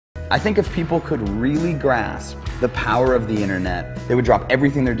I think if people could really grasp the power of the internet, they would drop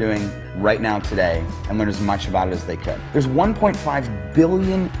everything they're doing right now today and learn as much about it as they could. There's 1.5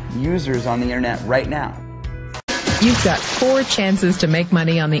 billion users on the internet right now. You've got 4 chances to make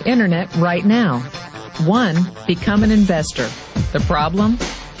money on the internet right now. 1, become an investor. The problem?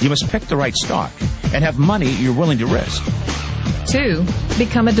 You must pick the right stock and have money you're willing to risk. 2,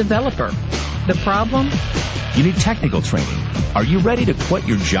 become a developer. The problem? You need technical training. Are you ready to quit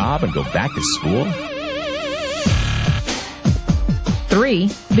your job and go back to school? 3,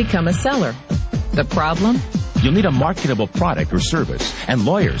 become a seller. The problem? You'll need a marketable product or service, and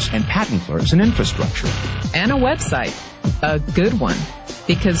lawyers and patent clerks and infrastructure. And a website. A good one.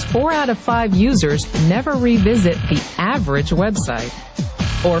 Because 4 out of 5 users never revisit the average website.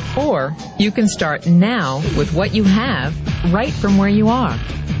 Or 4, you can start now with what you have right from where you are.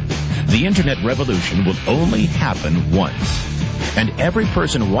 The internet revolution will only happen once. And every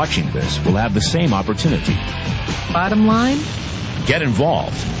person watching this will have the same opportunity. Bottom line? Get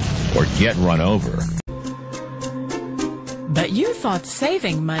involved or get run over. But you thought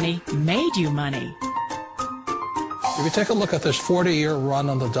saving money made you money. If you take a look at this 40-year run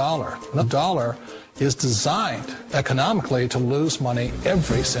on the dollar is designed economically to lose money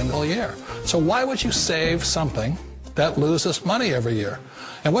every single year. So why would you save something that loses money every year?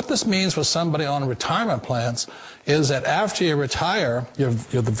 And what this means for somebody on retirement plans is that after you retire,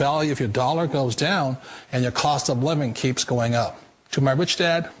 the value of your dollar goes down and your cost of living keeps going up. To my rich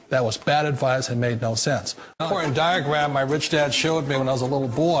dad, that was bad advice and made no sense. The important diagram my rich dad showed me when I was a little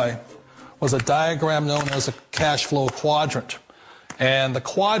boy was a diagram known as a cash flow quadrant. And the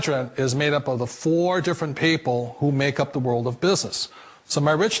quadrant is made up of the 4 different people who make up the world of business. So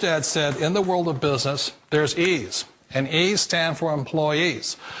my rich dad said, in the world of business, there's E's. And E's stand for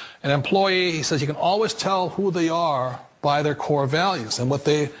employees. An employee, he says, you can always tell who they are by their core values. And what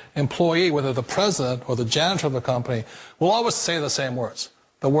the employee, whether the president or the janitor of the company, will always say the same words.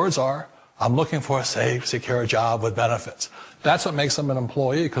 The words are, I'm looking for a safe, secure job with benefits. That's what makes them an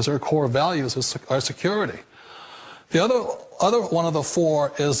employee, because their core values are security. The other one of the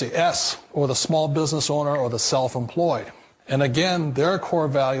 4 is the S, or the small business owner or the self-employed. And again, their core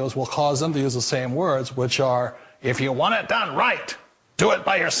values will cause them to use the same words, which are, if you want it done right, do it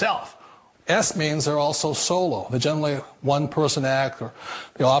by yourself. S means they're also solo. They're generally one-person act, or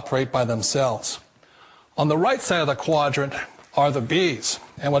they operate by themselves. On the right side of the quadrant are the B's.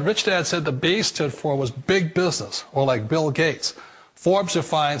 And what Rich Dad said the B stood for was big business, or like Bill Gates. Forbes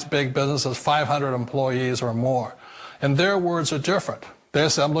defines big business as 500 employees or more. And their words are different. They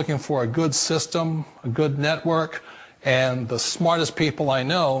say, I'm looking for a good system, a good network, and the smartest people I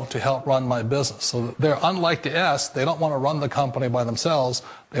know to help run my business. So they're unlike the S. They don't want to run the company by themselves.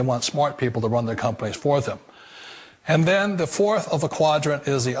 They want smart people to run their companies for them. And then the 4th of the quadrant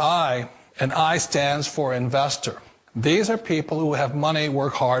is the I, and I stands for investor. These are people who have money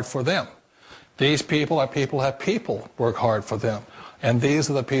work hard for them. These people are people who have people work hard for them. And these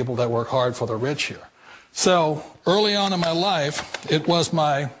are the people that work hard for the rich here. So early on in my life, it was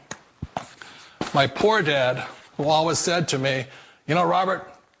my poor dad who always said to me, you know, Robert,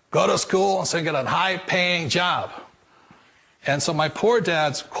 go to school and so get a high-paying job. And so my poor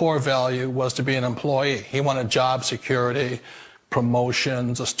dad's core value was to be an employee. He wanted job security,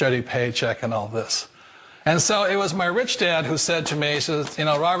 promotions, a steady paycheck, and all this. And so it was my rich dad who said to me, he says, you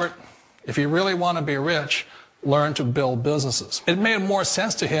know, Robert, if you really want to be rich, learn to build businesses. It made more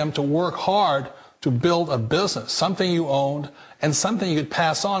sense to him to work hard to build a business, something you owned, and something you could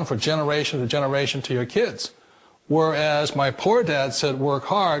pass on for generation to generation to your kids. Whereas my poor dad said work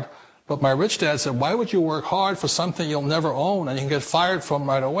hard, but my rich dad said, why would you work hard for something you'll never own and you can get fired from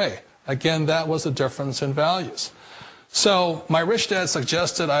right away? Again, that was the difference in values. So my rich dad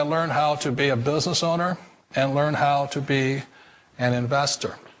suggested I learn how to be a business owner and learn how to be an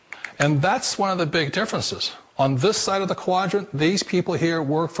investor. And that's one of the big differences. On this side of the quadrant, these people here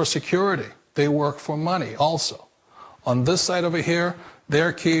work for security. They work for money also. On this side over here,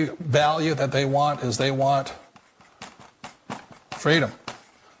 their key value that they want is they want freedom.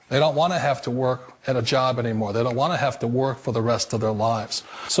 They don't want to have to work at a job anymore. They don't want to have to work for the rest of their lives.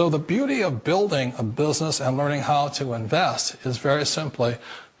 So the beauty of building a business and learning how to invest is very simply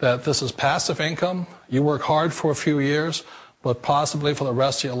that this is passive income. You work hard for a few years, but possibly for the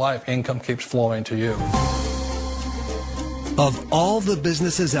rest of your life, income keeps flowing to you. Of all the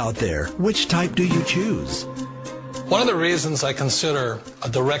businesses out there, which type do you choose? One of the reasons I consider a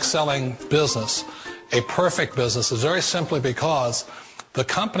direct selling business a perfect business is very simply because the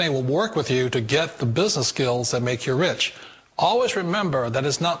company will work with you to get the business skills that make you rich. Always remember that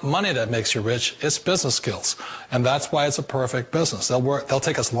it's not money that makes you rich, it's business skills. And that's why it's a perfect business. They'll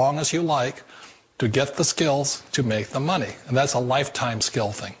take as long as you like to get the skills to make the money. And that's a lifetime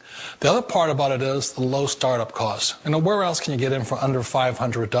skill thing. The other part about it is the low startup costs. Where else can you get in for under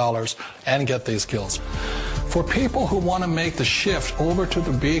 $500 and get these skills? For people who want to make the shift over to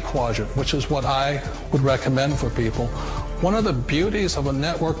the B quadrant, which is what I would recommend for people, one of the beauties of a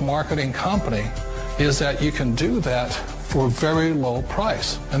network marketing company is that you can do that for a very low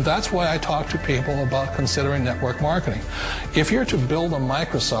price. And that's why I talk to people about considering network marketing. If you're to build a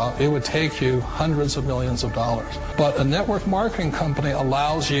Microsoft, it would take you hundreds of millions of dollars. But a network marketing company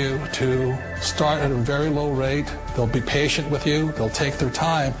allows you to start at a very low rate. They'll be patient with you. They'll take their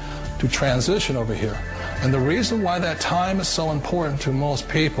time to transition over here. And the reason why that time is so important to most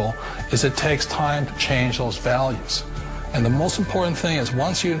people is it takes time to change those values. And the most important thing is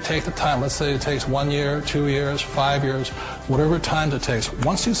once you take the time, let's say it takes 1 year, 2 years, 5 years, whatever time it takes,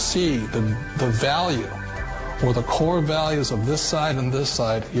 once you see the value or the core values of this side and this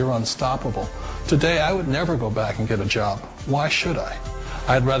side, you're unstoppable. Today, I would never go back and get a job. Why should I?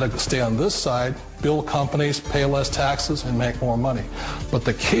 I'd rather stay on this side, build companies, pay less taxes, and make more money. But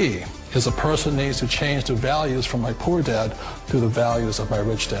the key is a person needs to change the values from my poor dad to the values of my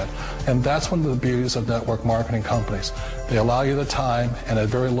rich dad. And that's one of the beauties of network marketing companies. They allow you the time, and at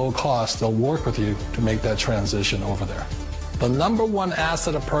very low cost, they'll work with you to make that transition over there. The number one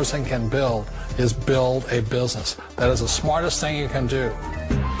asset a person can build is build a business. That is the smartest thing you can do.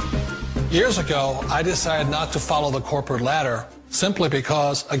 Years ago, I decided not to follow the corporate ladder simply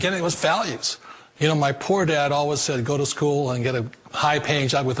because, again, it was values. My poor dad always said, go to school and get a high-paying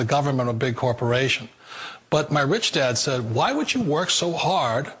job with the government or a big corporation. But my rich dad said, why would you work so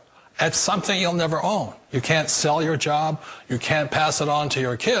hard at something you'll never own? You can't sell your job. You can't pass it on to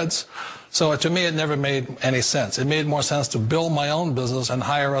your kids. So to me, it never made any sense. It made more sense to build my own business and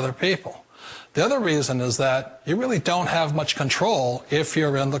hire other people. The other reason is that you really don't have much control if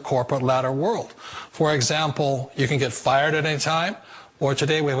you're in the corporate ladder world. For example, you can get fired at any time. Or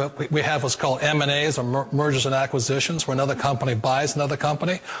today we have what's called M&As, or mergers and acquisitions, where another company buys another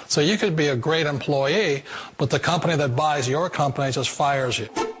company. So you could be a great employee, but the company that buys your company just fires you.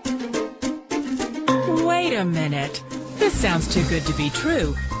 Wait a minute. This sounds too good to be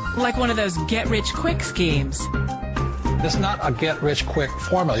true. Like one of those get-rich-quick schemes. It's not a get-rich-quick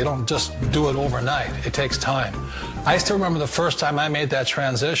formula. You don't just do it overnight. It takes time. I still remember the first time I made that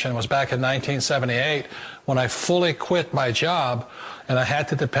transition was back in 1978 when I fully quit my job and I had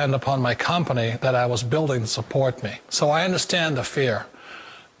to depend upon my company that I was building to support me. So I understand the fear.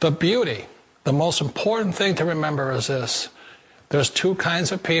 The beauty, the most important thing to remember is this. There's two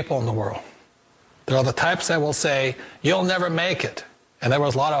kinds of people in the world. There are the types that will say, you'll never make it. And I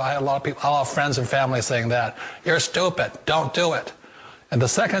had a lot of friends and family saying that. You're stupid. Don't do it. And the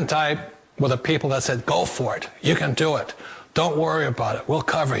second type were the people that said, go for it. You can do it. Don't worry about it. We'll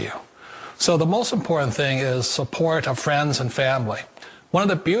cover you. So the most important thing is support of friends and family. One of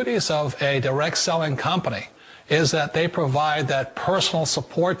the beauties of a direct selling company is that they provide that personal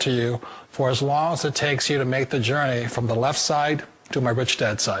support to you for as long as it takes you to make the journey from the left side to my rich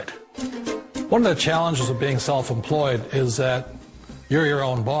dad side. One of the challenges of being self-employed is that you're your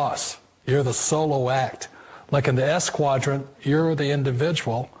own boss. You're the solo act. Like in the S quadrant, you're the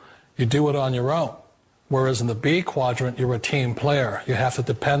individual. You do it on your own. Whereas in the B quadrant, you're a team player. You have to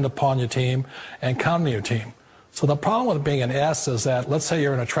depend upon your team and count on your team. So the problem with being an S is that, let's say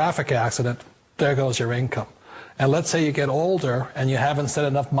you're in a traffic accident, there goes your income. And let's say you get older and you haven't set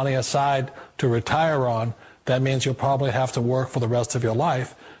enough money aside to retire on, that means you'll probably have to work for the rest of your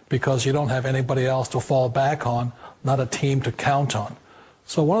life because you don't have anybody else to fall back on, not a team to count on.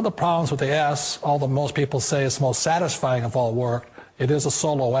 So one of the problems with the S, although most people say it's the most satisfying of all work, it is a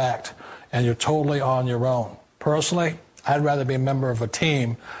solo act, and you're totally on your own. Personally, I'd rather be a member of a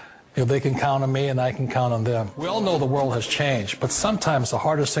team if they can count on me and I can count on them. We all know the world has changed, but sometimes the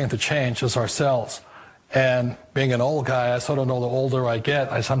hardest thing to change is ourselves. And being an old guy, I sort of know the older I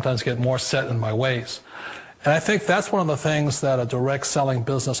get, I sometimes get more set in my ways. And I think that's one of the things that a direct selling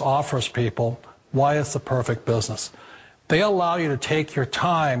business offers people, why it's the perfect business. They allow you to take your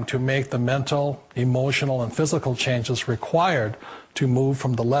time to make the mental, emotional, and physical changes required to move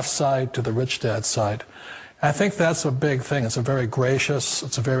from the left side to the rich dad side. I think that's a big thing. It's a very gracious,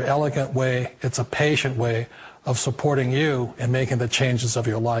 it's a very elegant way, it's a patient way of supporting you in making the changes of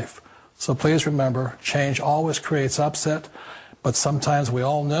your life. So please remember, change always creates upset, but sometimes we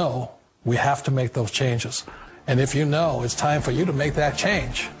all know we have to make those changes. And if you know it's time for you to make that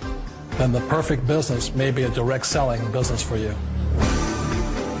change, then the perfect business may be a direct selling business for you.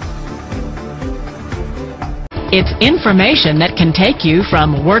 It's information that can take you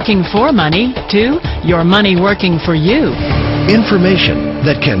from working for money to your money working for you. Information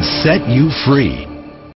that can set you free.